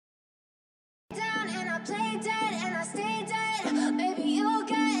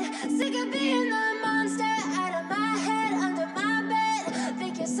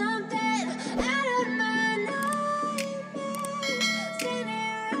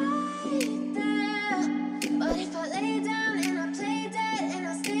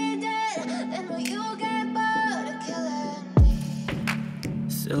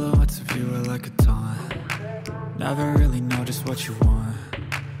Never really know just what you want.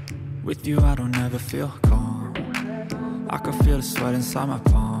 With you I don't ever feel calm. I can feel the sweat inside my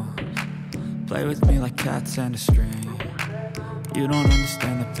palms. Play with me like cats and a string. You don't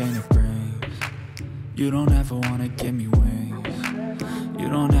understand the pain it brings. You don't ever wanna give me wings. You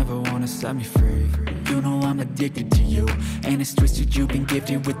don't ever wanna set me free. You know I'm addicted to you, and it's twisted, you've been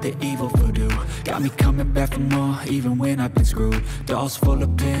gifted with the evil voodoo. Got me coming back for more, even when I've been screwed. Dolls full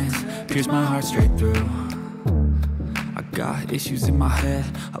of pins, pierce my heart straight through. I got issues in my head,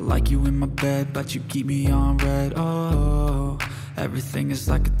 I like you in my bed, but you keep me on red. Oh, everything is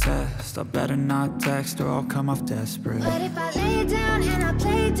like a test, I better not text or I'll come off desperate. But if I lay down and I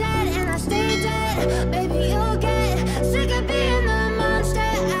play dead and I stay dead, baby you'll get sick of being the monster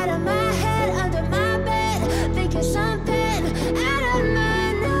out of my head, under my bed, thinking something out of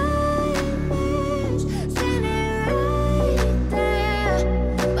my nightmares, standing right there.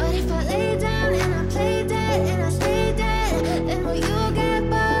 But if I lay down and I play dead and I stay dead, then will you get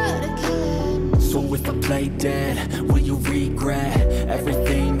bored of killing me? So if I play dead, will you regret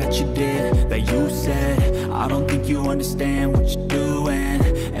everything that you did, that you said? I don't think you understand what you're doing,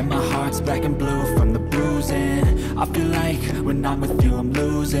 and my heart's black and blue from the bruising. I feel like when I'm with you I'm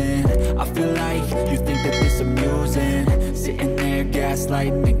losing. I feel like you think that this amusing, sitting there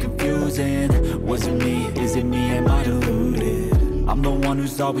gaslighting and confusing. Was it me? Is it me? Am I deluded? I'm the one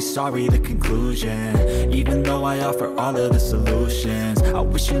who's always sorry, the conclusion, even though I offer all of the solutions. I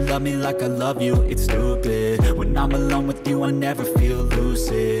wish you loved me like I love you, it's stupid. When I'm alone with you I never feel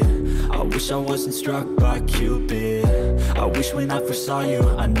lucid. I wish I wasn't struck by Cupid. I wish when I first saw you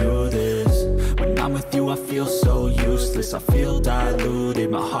I knew this. When I'm with you I feel so useless, I feel diluted,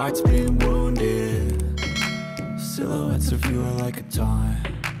 my heart's been wounded. Silhouettes of you are like a taunt.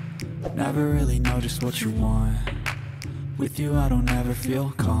 Never really know just what you want. With you I don't ever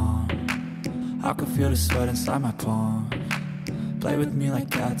feel calm. I can feel the sweat inside my palms. Play with me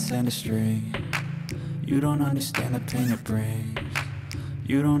like cats and a string. You don't understand the pain it brings.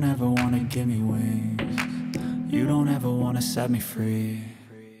 You don't ever wanna give me wings. You don't ever wanna set me free.